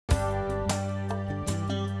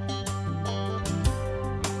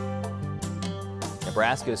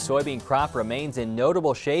Nebraska's soybean crop remains in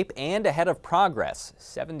notable shape and ahead of progress.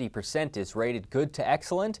 70% is rated good to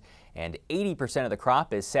excellent, and 80% of the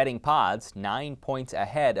crop is setting pods, 9 points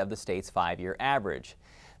ahead of the state's 5-year average.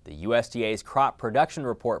 The USDA's crop production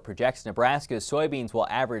report projects Nebraska's soybeans will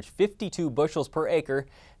average 52 bushels per acre,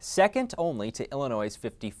 second only to Illinois'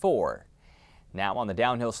 54. Now, on the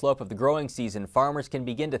downhill slope of the growing season, farmers can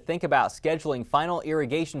begin to think about scheduling final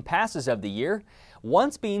irrigation passes of the year.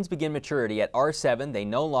 Once beans begin maturity at R7, they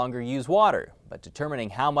no longer use water, but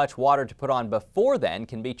determining how much water to put on before then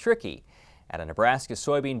can be tricky. At a Nebraska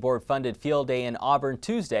Soybean Board-funded field day in Auburn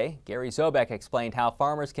Tuesday, Gary Zoubek explained how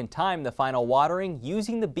farmers can time the final watering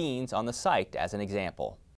using the beans on the site as an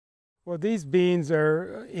example. Well, these beans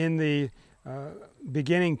are in the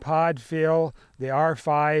beginning pod fill, the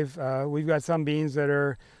R5. We've got some beans that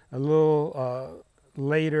are a little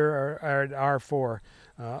later or at R4.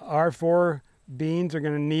 R4 beans are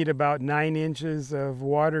going to need about 9 inches of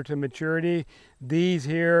water to maturity. These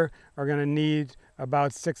here are going to need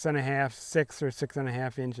about 6 or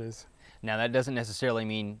 6.5 inches. Now, that doesn't necessarily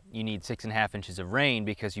mean you need 6.5 inches of rain,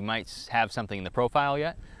 because you might have something in the profile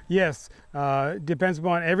yet? Yes, depends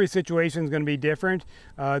upon, every situation is going to be different.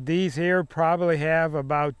 These here probably have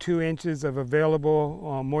about 2 inches of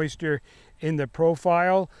available moisture in the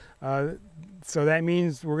profile. So that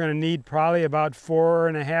means we're going to need probably about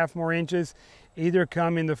 4.5 more inches, either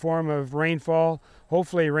come in the form of rainfall,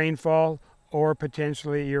 hopefully rainfall, or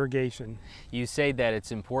potentially irrigation. You say that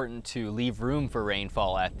it's important to leave room for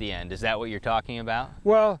rainfall at the end. Is that what you're talking about?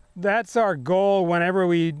 Well, that's our goal whenever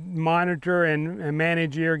we monitor and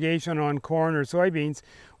manage irrigation on corn or soybeans.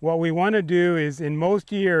 What we want to do is, in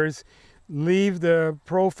most years, leave the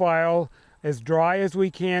profile as dry as we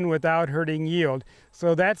can without hurting yield.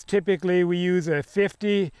 So that's typically, we use a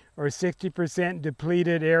 50 or 60%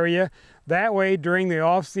 depleted area. That way, during the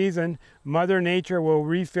off season, Mother Nature will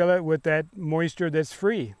refill it with that moisture that's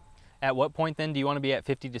free. At what point then do you want to be at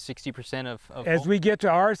 50 to 60% of As we get to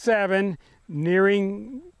R7,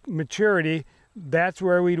 nearing maturity, that's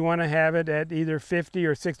where we'd want to have it at either 50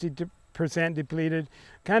 or 60% depleted.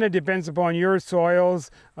 Kind of depends upon your soils,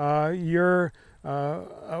 your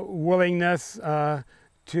willingness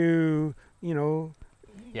to,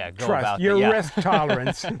 trust, your risk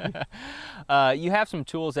tolerance. You have some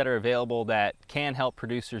tools that are available that can help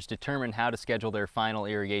producers determine how to schedule their final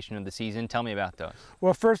irrigation of the season. Tell me about those.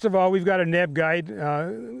 Well, first of all, we've got a neb guide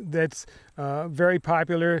that's very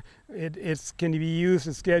popular. It can be used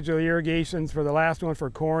to schedule irrigations for the last one for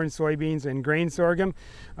corn, soybeans, and grain sorghum.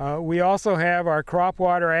 We also have our crop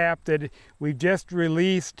water app that we've just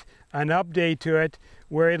released an update to it,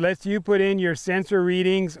 where it lets you put in your sensor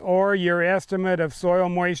readings or your estimate of soil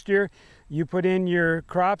moisture. You put in your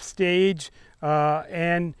crop stage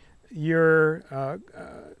and your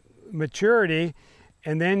maturity,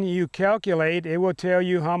 and then you calculate. It will tell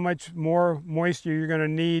you how much more moisture you're going to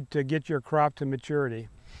need to get your crop to maturity.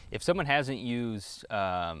 If someone hasn't used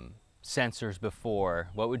sensors before,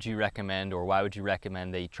 what would you recommend, or why would you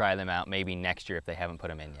recommend they try them out maybe next year if they haven't put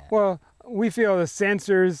them in yet? Well, we feel the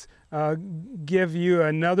sensors give you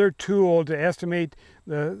another tool to estimate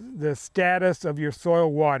the status of your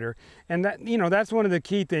soil water. And that, that's one of the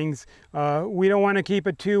key things. We don't want to keep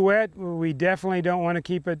it too wet. We definitely don't want to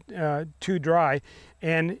keep it too dry.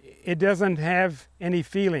 And it doesn't have any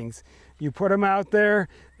feelings. You put them out there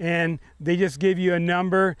and they just give you a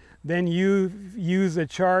number. Then you use a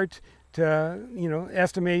chart to,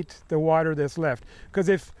 estimate the water that's left. Because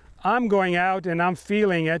if I'm going out and I'm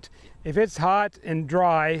feeling it, if it's hot and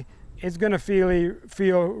dry, it's going to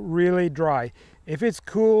feel really dry. If it's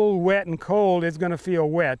cool, wet, and cold, it's going to feel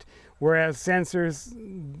wet. Whereas sensors,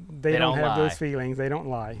 they don't have those feelings. They don't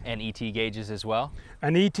lie. And ET gauges as well?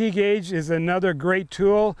 An ET gauge is another great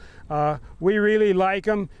tool. We really like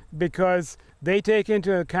them because they take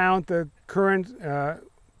into account the current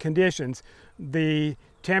conditions, the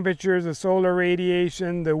temperatures, the solar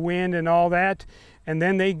radiation, the wind, and all that. And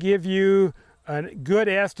then they give you a good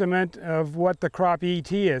estimate of what the crop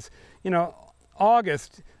ET is.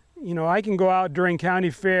 August, I can go out during county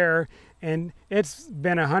fair and it's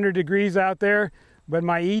been 100 degrees out there, but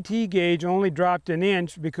my ET gauge only dropped 1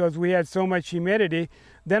 inch because we had so much humidity.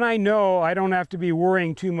 Then I know I don't have to be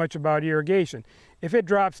worrying too much about irrigation. If it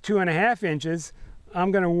drops 2.5 inches,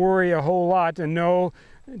 I'm going to worry a whole lot and know,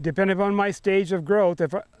 depending on my stage of growth,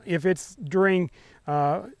 if it's during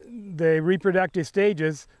the reproductive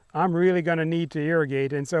stages, I'm really going to need to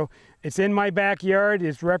irrigate. And so it's in my backyard.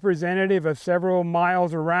 It's representative of several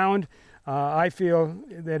miles around. I feel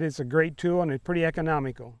that it's a great tool and it's pretty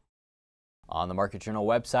economical. On the Market Journal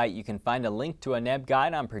website, you can find a link to a NEB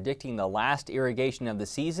guide on predicting the last irrigation of the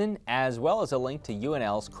season, as well as a link to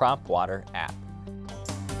UNL's Crop Water app.